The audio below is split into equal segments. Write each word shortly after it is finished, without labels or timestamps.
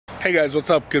Hey guys, what's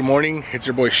up? Good morning. It's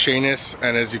your boy Shanus,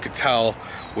 and as you can tell,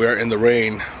 we are in the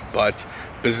rain, but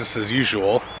business as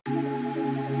usual.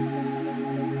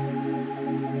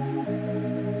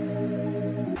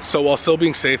 So while still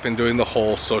being safe and doing the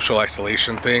whole social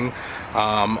isolation thing,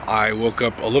 I woke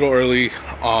up a little early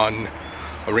on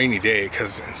a rainy day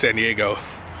because in San Diego,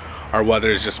 our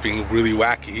weather is just being really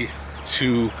wacky,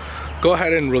 to go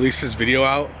ahead and release this video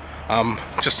out.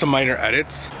 Just some minor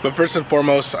edits, but first and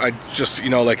foremost, I just,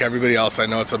 like everybody else, I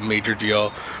know it's a major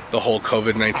deal, the whole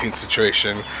COVID-19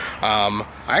 situation. I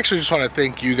actually just want to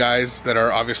thank you guys that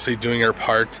are obviously doing your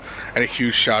part, and a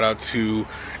huge shout out to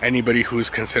anybody who is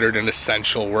considered an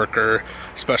essential worker,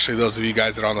 especially those of you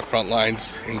guys that are on the front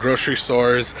lines in grocery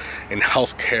stores, in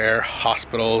healthcare,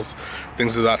 hospitals,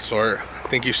 things of that sort.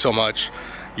 Thank you so much.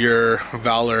 Your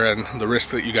valor and the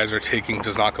risk that you guys are taking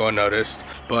does not go unnoticed,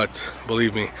 but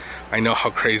believe me, I know how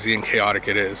crazy and chaotic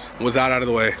it is. With that out of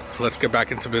the way, let's get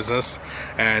back into business.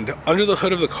 And under the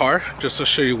hood of the car, just to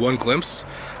show you one glimpse,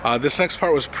 this next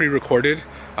part was pre-recorded.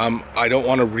 I don't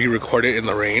want to re-record it in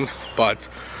the rain, but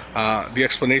the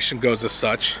explanation goes as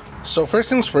such. So first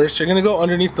things first, you're gonna go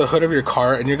underneath the hood of your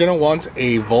car and you're gonna want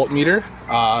a voltmeter.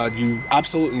 You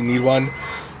absolutely need one.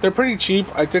 They're pretty cheap.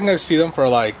 I think I see them for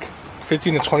like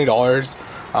 $15 to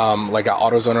 $20, like at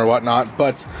AutoZone or whatnot,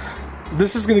 but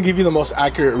this is going to give you the most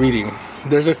accurate reading.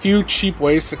 There's a few cheap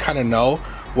ways to kind of know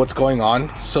what's going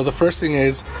on. So the first thing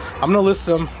is, I'm going to list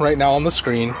them right now on the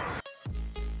screen.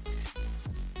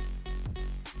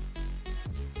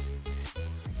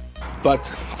 But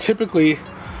typically,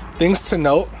 things to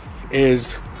note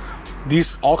is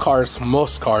all cars,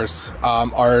 most cars,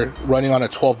 are running on a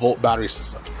 12 volt battery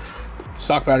system.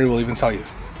 Stock battery will even tell you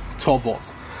 12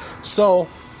 volts. So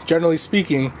generally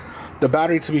speaking, the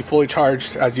battery to be fully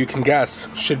charged, as you can guess,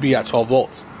 should be at 12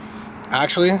 volts.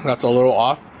 Actually, that's a little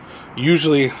off.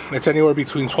 Usually it's anywhere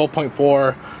between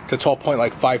 12.4 to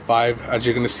 12.55, as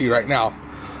you're going to see right now.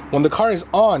 When the car is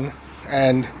on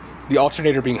and the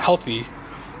alternator being healthy,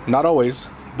 not always,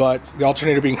 but the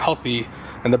alternator being healthy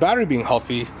and the battery being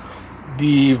healthy,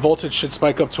 the voltage should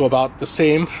spike up to about the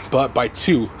same, but by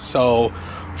 2. So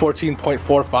 14.45,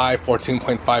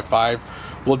 14.55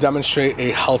 will demonstrate a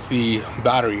healthy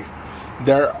battery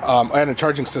there, and a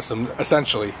charging system,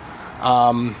 essentially.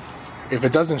 If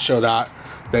it doesn't show that,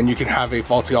 then you can have a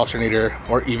faulty alternator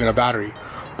or even a battery.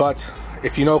 But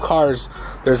if you know cars,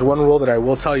 there's one rule that I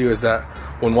will tell you, is that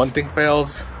when one thing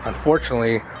fails,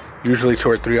 unfortunately, usually 2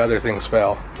 or 3 other things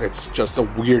fail. It's just a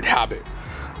weird habit.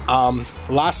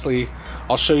 Lastly,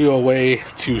 I'll show you a way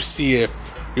to see if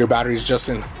your battery is just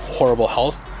in horrible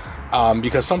health.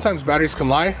 Because sometimes batteries can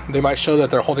lie. They might show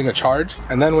that they're holding a charge,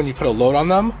 and then when you put a load on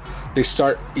them, they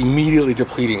start immediately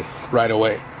depleting right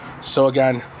away. So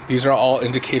again, these are all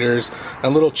indicators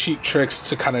and little cheap tricks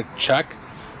to kind of check.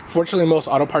 Fortunately, most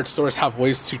auto parts stores have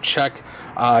ways to check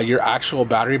your actual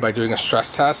battery by doing a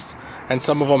stress test, and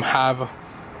some of them have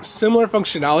similar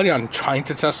functionality on trying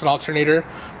to test an alternator.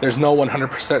 There's no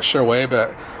 100% sure way,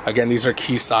 but again, these are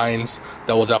key signs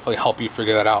that will definitely help you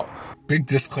figure that out. Big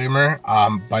disclaimer,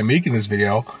 by making this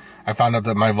video, I found out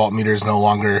that my voltmeter is no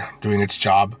longer doing its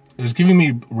job. It was giving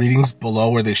me readings below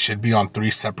where they should be on 3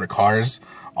 separate cars,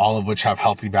 all of which have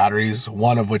healthy batteries,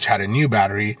 one of which had a new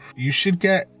battery. You should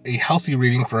get a healthy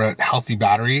reading for a healthy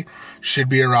battery, should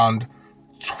be around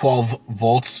 12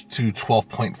 volts to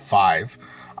 12.5.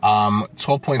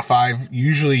 12.5,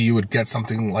 usually you would get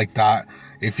something like that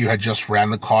if you had just ran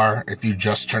the car, if you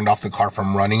just turned off the car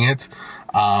from running it.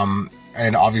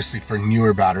 And obviously for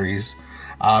newer batteries,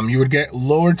 you would get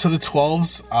lower to the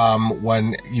 12s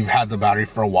when you've had the battery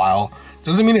for a while.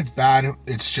 Doesn't mean it's bad,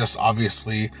 it's just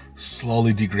obviously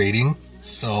slowly degrading.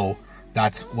 So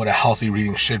that's what a healthy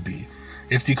reading should be.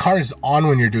 If the car is on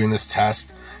when you're doing this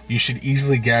test, you should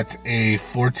easily get a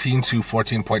 14 to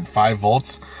 14.5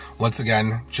 volts. Once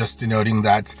again, just denoting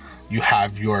that you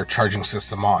have your charging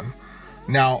system on.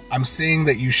 Now, I'm saying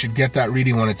that you should get that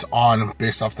reading when it's on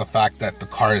based off the fact that the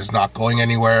car is not going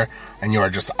anywhere and you are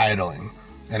just idling.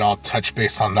 And I'll touch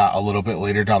base on that a little bit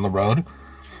later down the road.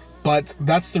 But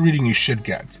that's the reading you should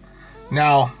get.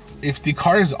 Now, if the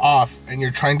car is off and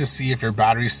you're trying to see if your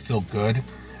battery is still good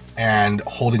and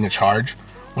holding a charge,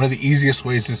 one of the easiest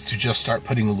ways is to just start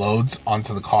putting loads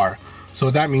onto the car. So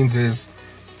what that means is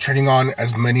turning on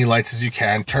as many lights as you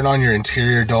can, turn on your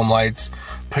interior dome lights,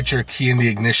 put your key in the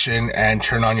ignition and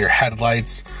turn on your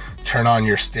headlights, turn on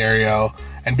your stereo.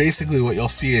 And basically what you'll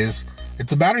see is, if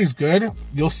the battery's good,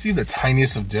 you'll see the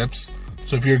tiniest of dips.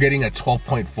 So if you're getting a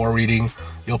 12.4 reading,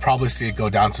 you'll probably see it go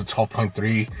down to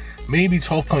 12.3, maybe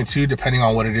 12.2, depending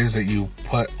on what it is that you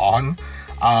put on.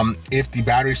 If the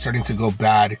battery's starting to go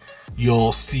bad,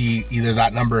 you'll see either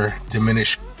that number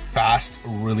diminish fast,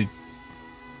 really.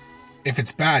 If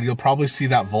it's bad, you'll probably see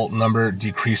that volt number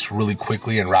decrease really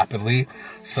quickly and rapidly.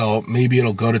 So maybe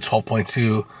it'll go to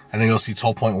 12.2, and then you'll see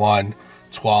 12.1,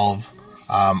 12,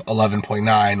 11.9,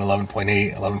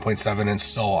 11.8, 11.7, and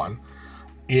so on.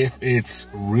 If it's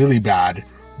really bad,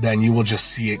 then you will just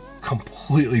see it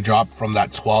completely drop from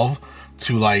that 12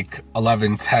 to like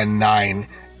 11, 10, 9,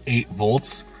 8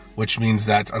 volts, which means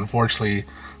that unfortunately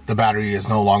the battery is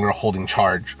no longer holding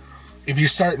charge. If you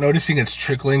start noticing it's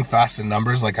trickling fast in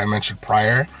numbers, like I mentioned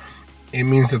prior, it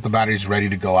means that the battery is ready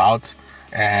to go out.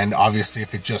 And obviously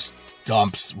if it just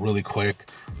dumps really quick,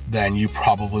 then you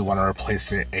probably want to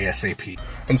replace it ASAP.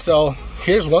 And so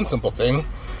here's one simple thing.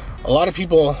 A lot of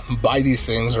people buy these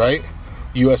things, right?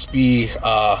 USB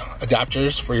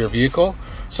adapters for your vehicle.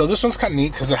 So this one's kind of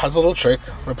neat because it has a little trick.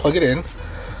 I'm gonna plug it in,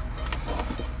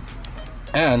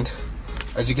 and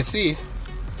as you can see,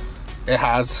 it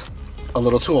has a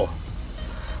little tool.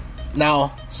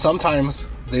 Now, sometimes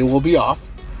they will be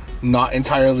off, not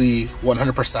entirely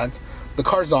 100%. The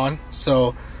car's on,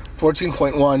 so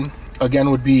 14.1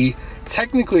 again would be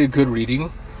technically a good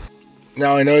reading.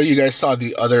 Now, I know you guys saw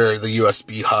the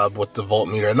USB hub with the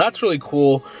voltmeter, and that's really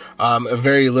cool. A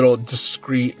very little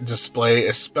discreet display,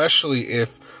 especially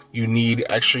if you need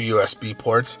extra USB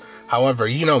ports. However,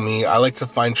 you know me, I like to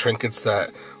find trinkets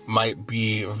that might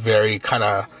be very kind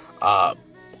of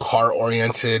car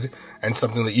oriented and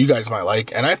something that you guys might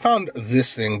like. And I found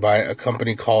this thing by a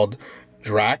company called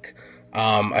Drac.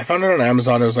 I found it on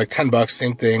Amazon. It was like 10 bucks,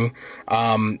 same thing.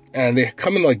 And they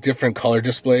come in like different color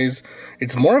displays.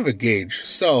 It's more of a gauge.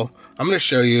 So I'm going to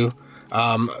show you,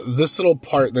 this little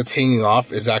part that's hanging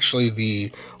off is actually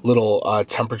the little,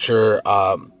 temperature,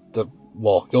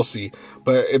 well, you'll see,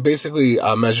 but it basically,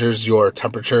 measures your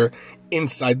temperature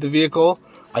inside the vehicle.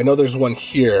 I know there's one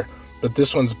here, but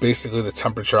this one's basically the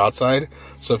temperature outside.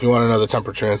 So if you want to know the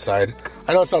temperature inside,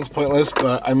 I know it sounds pointless,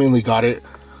 but I mainly got it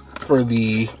for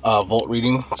the volt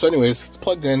reading. So anyways, it's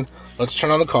plugged in. Let's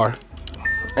turn on the car,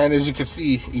 and as you can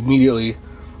see, immediately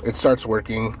it starts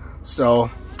working. So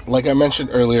like I mentioned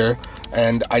earlier,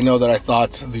 and I know that I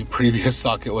thought the previous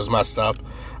socket was messed up,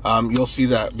 you'll see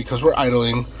that because we're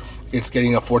idling, it's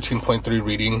getting a 14.3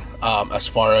 reading as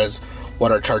far as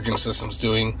what our charging system's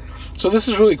doing. So this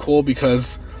is really cool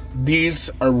because these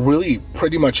are really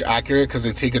pretty much accurate because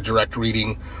they take a direct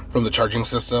reading from the charging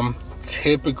system.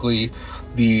 Typically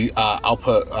the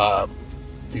output,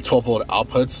 the 12 volt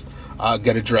outputs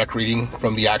get a direct reading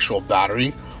from the actual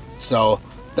battery. So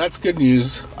that's good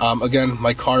news. Again,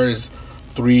 my car is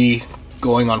 3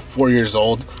 going on 4 years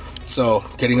old, so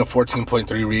getting a 14.3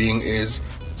 reading is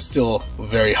still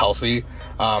very healthy.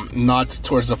 Not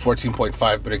towards the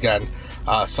 14.5, but again,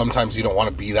 sometimes you don't want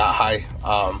to be that high.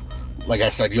 Like I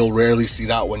said, you'll rarely see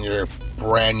that when you're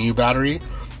brand new battery.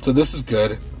 So this is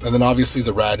good. And then obviously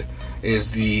the red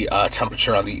is the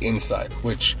temperature on the inside,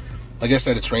 which, like I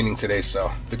said, it's raining today,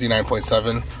 so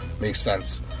 59.7 makes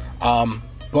sense.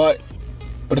 But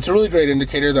it's a really great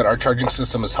indicator that our charging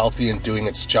system is healthy and doing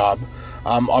its job.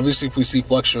 Obviously, if we see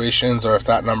fluctuations or if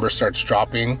that number starts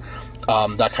dropping,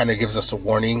 that kind of gives us a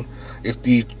warning. If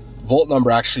the volt number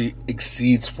actually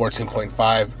exceeds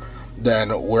 14.5,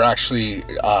 then we're actually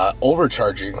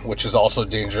overcharging, which is also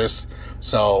dangerous.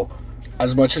 So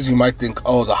as much as you might think,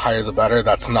 oh, the higher the better,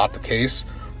 that's not the case.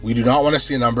 We do not want to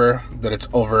see a number that it's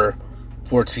over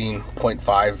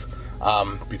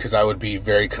 14.5 because I would be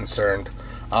very concerned.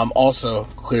 Also,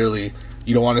 clearly,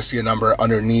 you don't want to see a number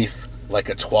underneath like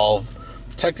a 12.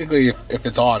 Technically, if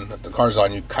it's on, if the car's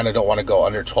on, you kind of don't want to go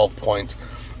under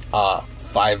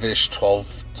 12.5-ish,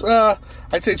 12,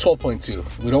 I'd say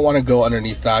 12.2. We don't want to go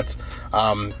underneath that.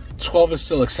 12 is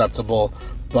still acceptable,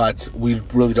 but we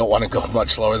really don't want to go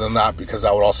much lower than that because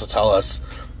that would also tell us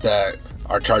that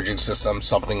our charging system,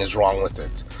 something is wrong with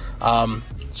it.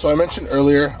 So I mentioned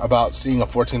earlier about seeing a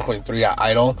 14.3 at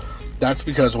idle. That's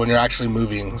because when you're actually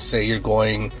moving, say you're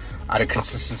going at a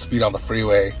consistent speed on the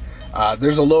freeway,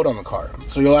 there's a load on the car.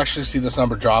 So you'll actually see this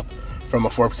number drop from a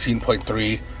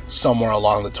 14.3 somewhere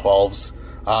along the 12s.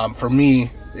 For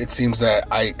me, it seems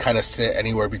that I kind of sit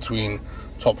anywhere between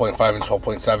 12.5 and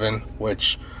 12.7,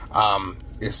 which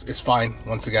is fine,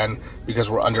 once again, because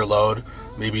we're under load.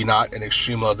 Maybe not an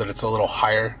extreme load that it's a little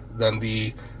higher than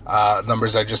the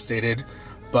numbers I just stated,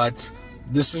 but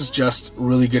this is just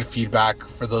really good feedback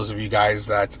for those of you guys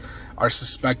that are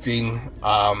suspecting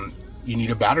you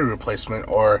need a battery replacement,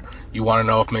 or you want to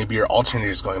know if maybe your alternator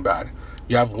is going bad.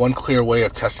 You have one clear way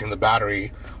of testing the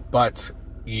battery, but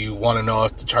you want to know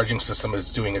if the charging system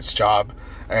is doing its job,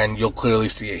 and you'll clearly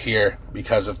see it here,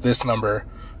 because if this number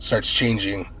starts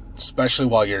changing, especially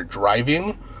while you're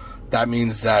driving, that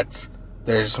means that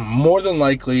there's more than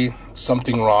likely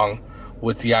something wrong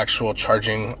with the actual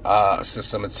charging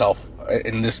system itself,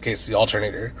 in this case the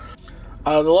alternator.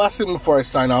 The last thing before I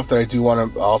sign off that I do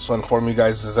want to also inform you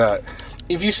guys is that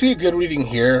if you see a good reading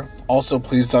here, also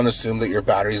please don't assume that your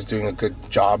battery is doing a good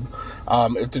job.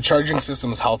 If the charging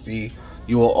system is healthy,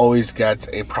 you will always get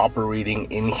a proper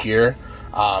reading in here,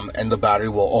 and the battery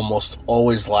will almost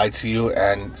always lie to you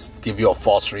and give you a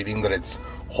false reading that it's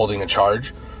holding a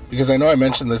charge. Because I know I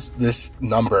mentioned this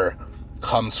number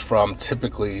comes from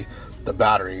typically the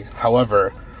battery. However,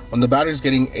 when the battery is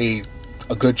getting a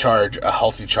good charge, a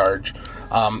healthy charge,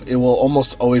 it will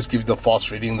almost always give you the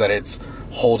false reading that it's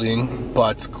holding.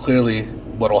 But clearly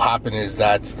what will happen is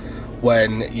that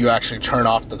when you actually turn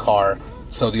off the car,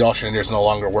 so the alternator is no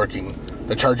longer working,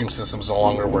 the charging system is no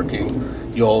longer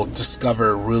working, you'll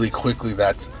discover really quickly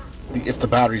that if the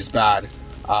battery is bad,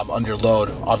 under load,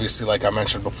 obviously like I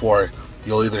mentioned before,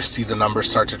 you'll either see the number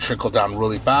start to trickle down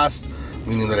really fast,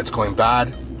 meaning that it's going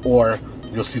bad, or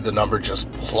you'll see the number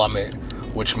just plummet,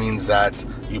 which means that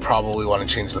you probably want to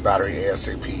change the battery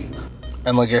ASAP.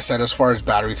 And like I said, as far as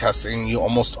battery testing, you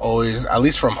almost always, at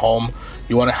least from home,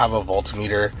 you want to have a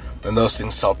voltmeter, and those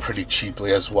things sell pretty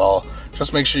cheaply as well.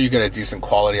 Just make sure you get a decent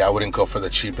quality. I wouldn't go for the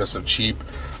cheapest of cheap.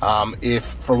 If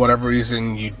for whatever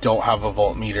reason you don't have a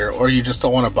voltmeter, or you just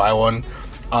don't want to buy one,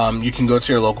 you can go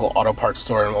to your local auto parts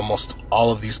store, and almost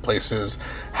all of these places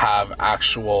have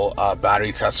actual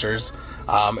battery testers.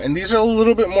 And these are a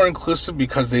little bit more inclusive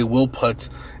because they will put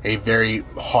a very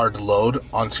hard load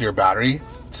onto your battery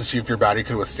to see if your battery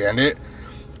could withstand it.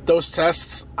 Those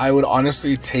tests I would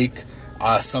honestly take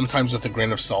sometimes with a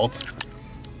grain of salt.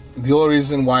 The only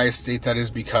reason why I state that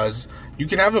is because you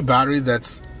can have a battery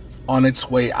that's on its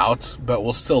way out but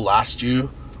will still last you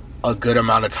a good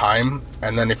amount of time,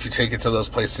 and then if you take it to those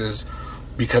places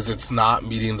because it's not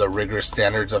meeting the rigorous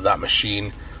standards of that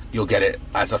machine, you'll get it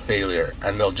as a failure,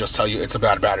 and they'll just tell you it's a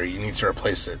bad battery, you need to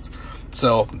replace it.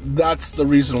 So that's the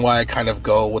reason why I kind of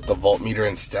go with the voltmeter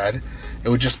instead. It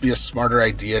would just be a smarter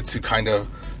idea to kind of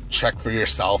check for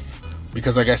yourself,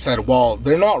 because like I said, while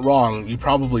they're not wrong, you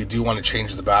probably do want to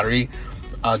change the battery.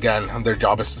 Again, their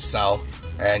job is to sell,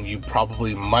 and you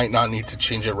probably might not need to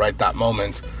change it right that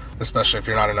moment, especially if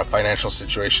you're not in a financial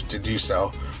situation to do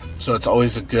so. So it's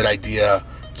always a good idea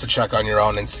to check on your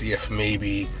own and see if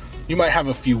maybe you might have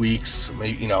a few weeks,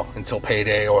 maybe, you know, until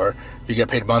payday, or if you get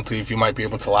paid monthly, if you might be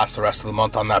able to last the rest of the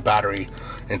month on that battery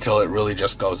until it really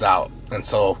just goes out. And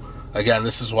so again,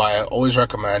 this is why I always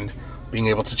recommend being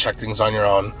able to check things on your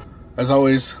own. As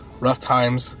always, rough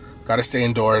times, gotta stay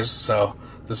indoors, so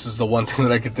this is the one thing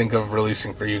that I could think of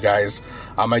releasing for you guys.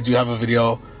 I do have a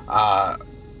video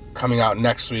coming out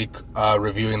next week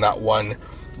reviewing that one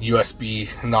USB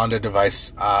Nanda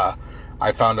device.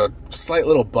 I found a slight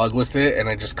little bug with it, and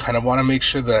I just kind of want to make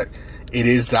sure that it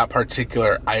is that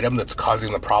particular item that's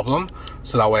causing the problem,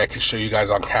 so that way I can show you guys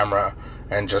on camera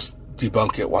and just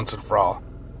debunk it once and for all.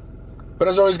 But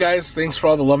as always, guys, thanks for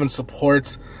all the love and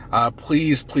support.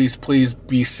 Please, please, please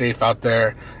be safe out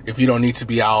there. If you don't need to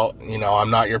be out, you know,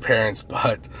 I'm not your parents,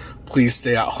 but please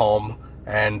stay at home,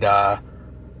 and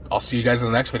I'll see you guys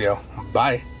in the next video.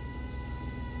 Bye.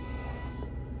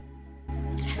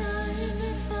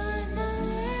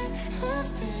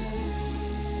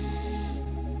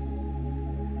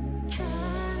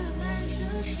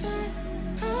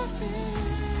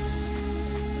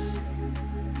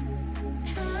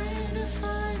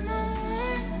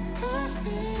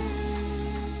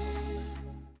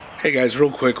 Hey guys, real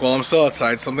quick, while I'm still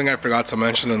outside, something I forgot to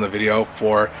mention in the video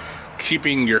for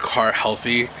keeping your car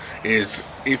healthy is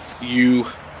if you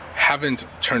haven't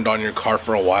turned on your car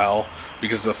for a while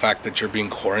because of the fact that you're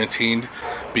being quarantined,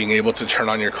 being able to turn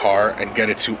on your car and get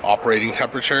it to operating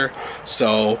temperature.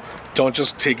 So don't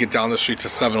just take it down the street to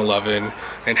 7-Eleven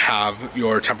and have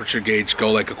your temperature gauge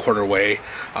go like a quarter way.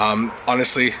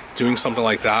 Honestly, doing something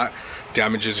like that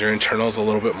damages your internals a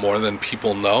little bit more than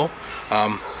people know.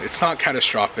 It's not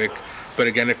catastrophic, but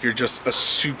again, if you're just a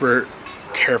super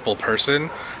careful person,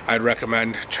 I'd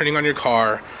recommend turning on your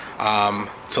car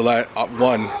to let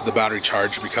the battery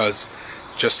charge, because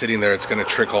just sitting there it's going to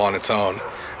trickle on its own,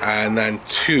 and then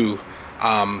 2,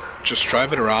 just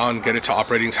drive it around, get it to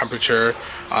operating temperature.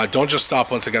 Don't just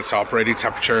stop once it gets to operating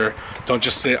temperature. Don't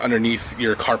just sit underneath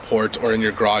your carport or in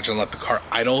your garage and let the car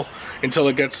idle until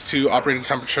it gets to operating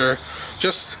temperature.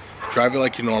 Just drive it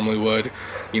like you normally would,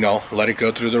 you know, let it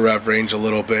go through the rev range a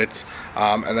little bit,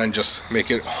 and then just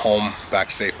make it home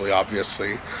back safely,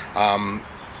 obviously.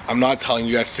 I'm not telling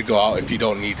you guys to go out if you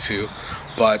don't need to,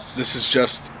 but this is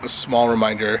just a small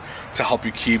reminder to help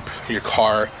you keep your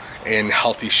car in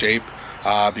healthy shape,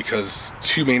 because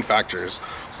two main factors.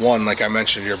 One, like I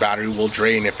mentioned, your battery will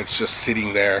drain if it's just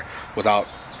sitting there without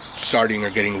starting or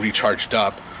getting recharged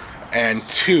up. And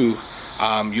two,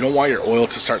 you don't want your oil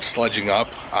to start sludging up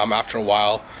after a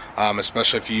while,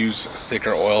 especially if you use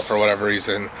thicker oil for whatever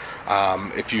reason.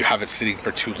 If you have it sitting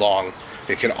for too long,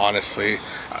 it can honestly,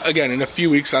 again, in a few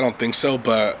weeks I don't think so,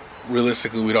 but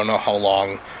realistically we don't know how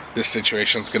long this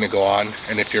situation is going to go on.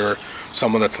 And if you're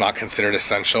someone that's not considered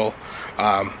essential,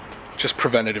 just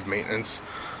preventative maintenance.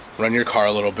 Run your car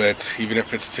a little bit, even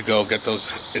if it's to go get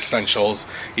those essentials,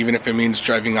 even if it means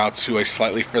driving out to a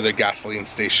slightly further gasoline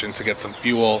station to get some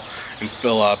fuel and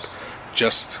fill up.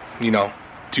 Just, you know,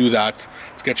 do that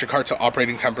to get your car to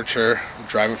operating temperature,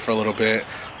 drive it for a little bit,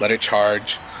 let it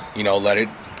charge, you know, let it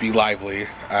be lively,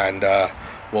 and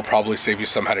we'll probably save you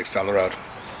some headaches down the road.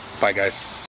 Bye guys.